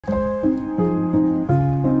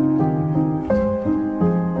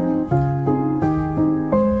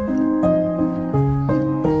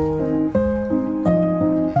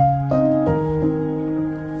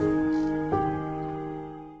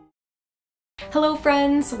Hello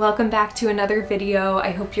friends, welcome back to another video.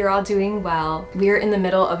 I hope you're all doing well. We're in the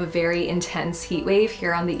middle of a very intense heat wave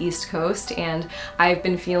here on the East Coast and I've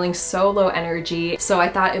been feeling so low energy, so I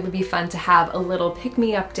thought it would be fun to have a little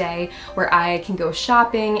pick-me-up day where I can go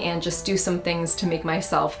shopping and just do some things to make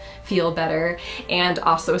myself feel better and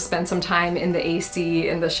also spend some time in the AC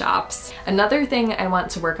in the shops. Another thing I want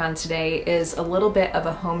to work on today is a little bit of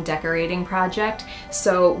a home decorating project.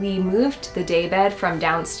 So we moved the daybed from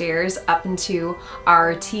downstairs up into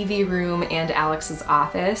our TV room and Alex's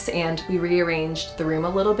office, and we rearranged the room a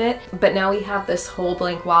little bit, but now we have this whole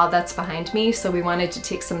blank wall that's behind me, so we wanted to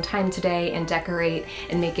take some time today and decorate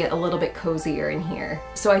and make it a little bit cozier in here.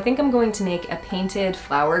 So I think I'm going to make a painted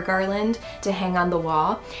flower garland to hang on the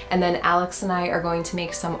wall, and then Alex and I are going to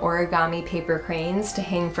make some origami paper cranes to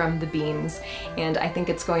hang from the beams, and I think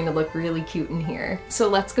it's going to look really cute in here. So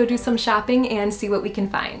let's go do some shopping and see what we can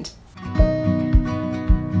find.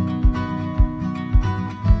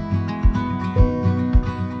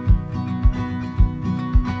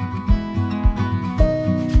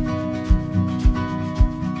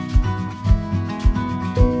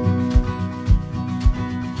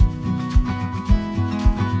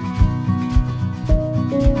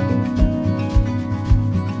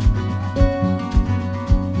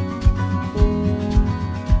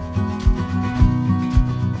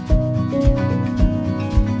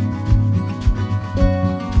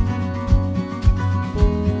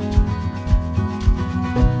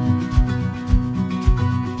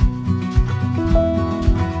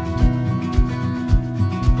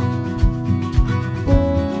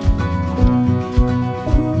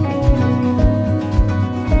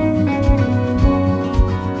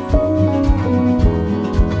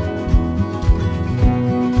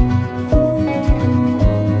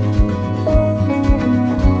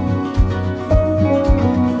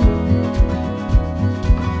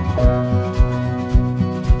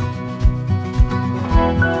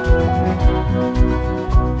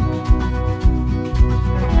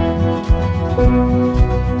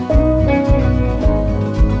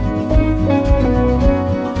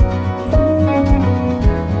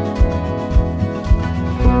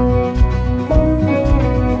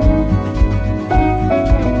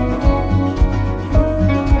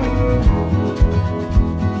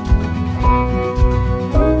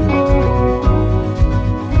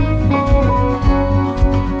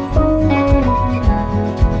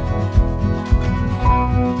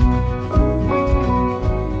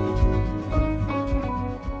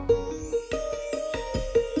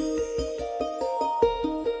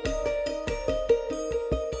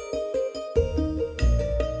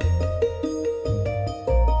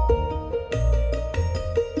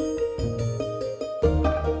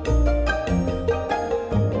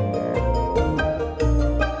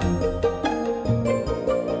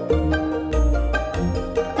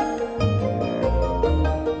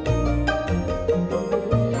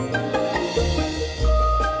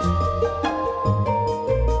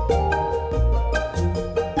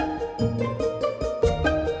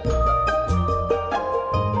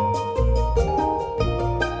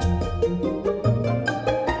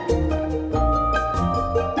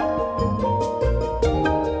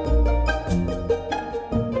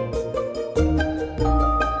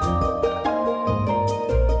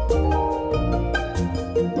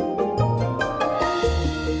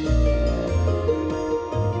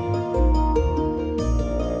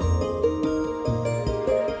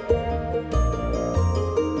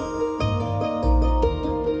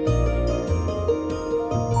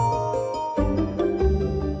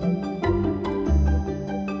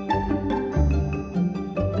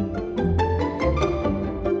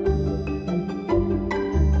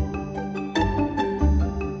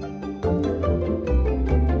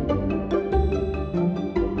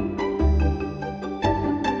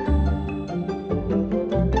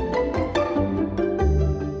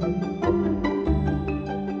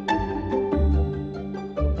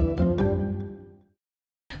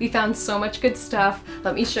 We found so much good stuff.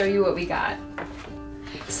 Let me show you what we got.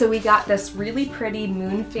 So we got this really pretty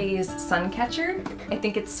moon phase sun catcher. I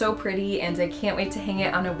think it's so pretty and I can't wait to hang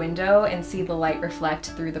it on a window and see the light reflect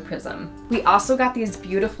through the prism. We also got these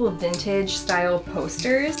beautiful vintage style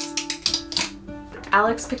posters.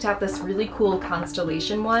 Alex picked out this really cool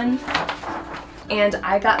constellation one. And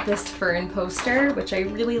I got this fern poster, which I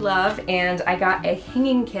really love, and I got a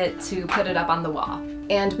hanging kit to put it up on the wall.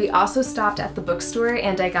 And we also stopped at the bookstore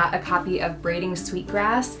and I got a copy of Braiding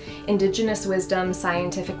Sweetgrass, Indigenous Wisdom,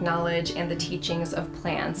 Scientific Knowledge, and the Teachings of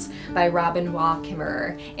Plants by Robin Wall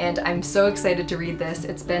Kimmerer. And I'm so excited to read this.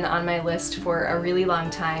 It's been on my list for a really long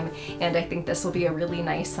time, and I think this will be a really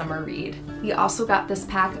nice summer read. We also got this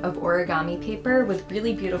pack of origami paper with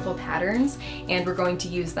really beautiful patterns, and we're going to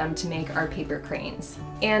use them to make our paper cranes.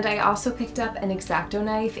 And I also picked up an X-Acto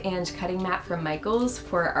knife and cutting mat from Michaels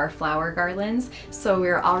for our flower garlands, so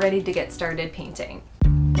we're all ready to get started painting.